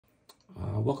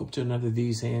Welcome to another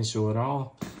These Hands Show It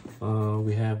All.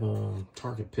 We have a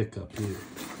Target pickup here.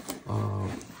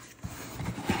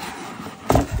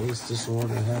 Place this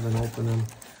order. I haven't opened them.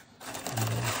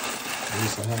 At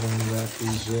least I haven't unwrapped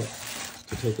these yet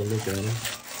to take a look at them.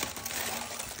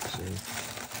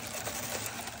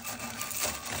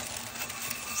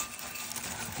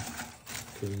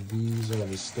 Okay, these are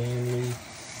the Stanley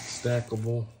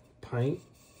stackable pint.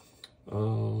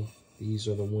 These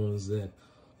are the ones that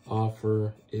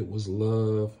offer It Was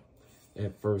Love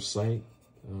at First Sight,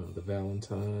 the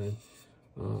Valentine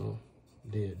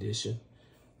Day edition.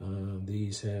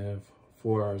 These have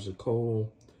 4 hours of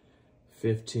cold,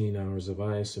 15 hours of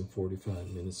ice, and 45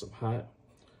 minutes of hot.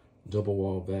 Double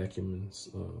wall vacuum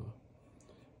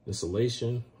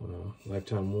insulation,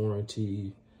 lifetime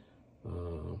warranty,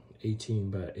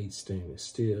 18 by 8 stainless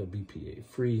steel, BPA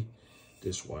free,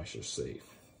 dishwasher safe.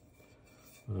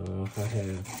 I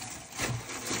have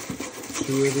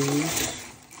 2 of these.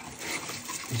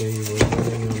 They were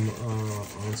putting them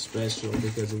on special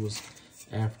because it was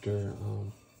after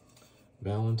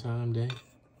Valentine's Day.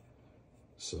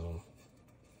 So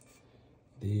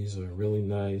these are really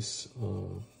nice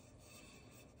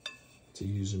to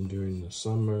use them during the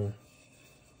summer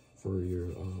for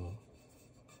your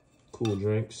cool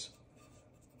drinks.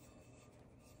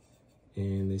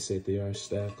 And they said they are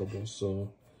stackable, so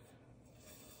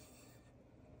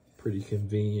pretty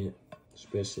convenient,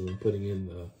 especially when putting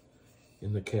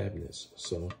in the cabinets.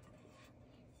 So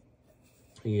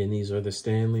again, these are the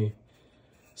Stanley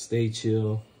Stay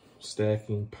Chill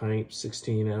Stacking Pint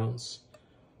 16 ounce,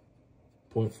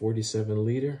 0.47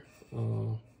 liter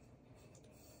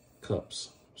cups.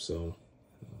 So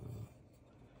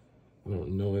I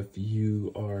don't know if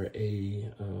you are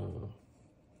a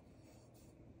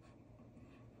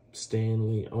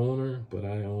Stanley owner, but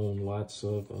I own lots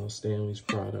of Stanley's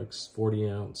products, 40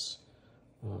 ounce,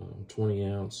 20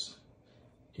 ounce,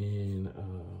 and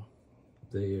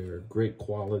they are great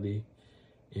quality,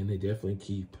 and they definitely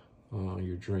keep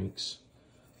your drinks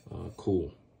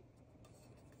cool.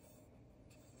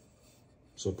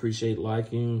 So appreciate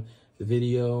liking the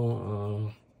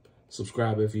video,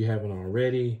 subscribe if you haven't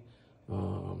already,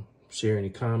 share any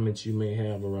comments you may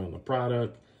have around the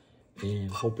product, and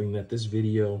hoping that this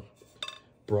video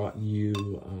brought you,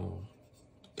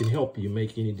 can help you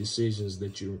make any decisions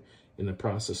that you're in the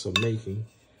process of making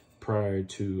prior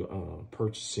to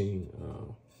purchasing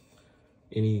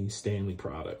any Stanley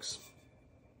products.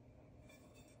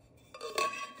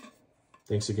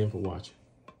 Thanks again for watching.